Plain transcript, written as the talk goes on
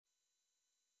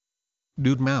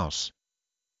Nude mouse.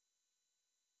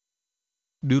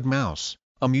 Nude mouse,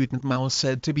 a mutant mouse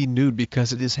said to be nude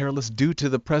because it is hairless due to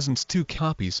the presence 2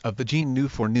 copies of the gene Nu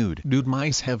for nude. Nude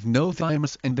mice have no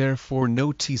thymus and therefore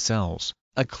no T cells,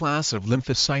 a class of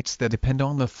lymphocytes that depend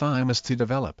on the thymus to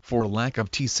develop. For lack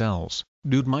of T cells,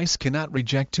 nude mice cannot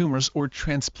reject tumors or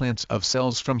transplants of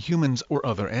cells from humans or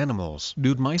other animals.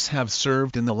 Nude mice have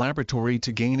served in the laboratory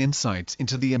to gain insights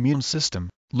into the immune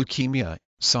system, leukemia,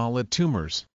 solid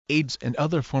tumors, AIDS and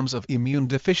other forms of immune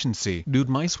deficiency. Nude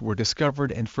mice were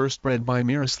discovered and first bred by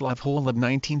Miroslav Holub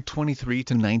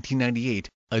 1923–1998,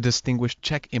 a distinguished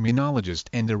Czech immunologist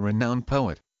and a renowned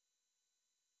poet.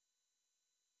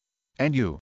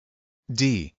 Nude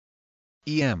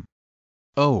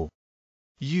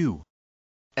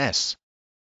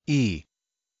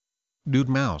Nude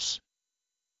mouse.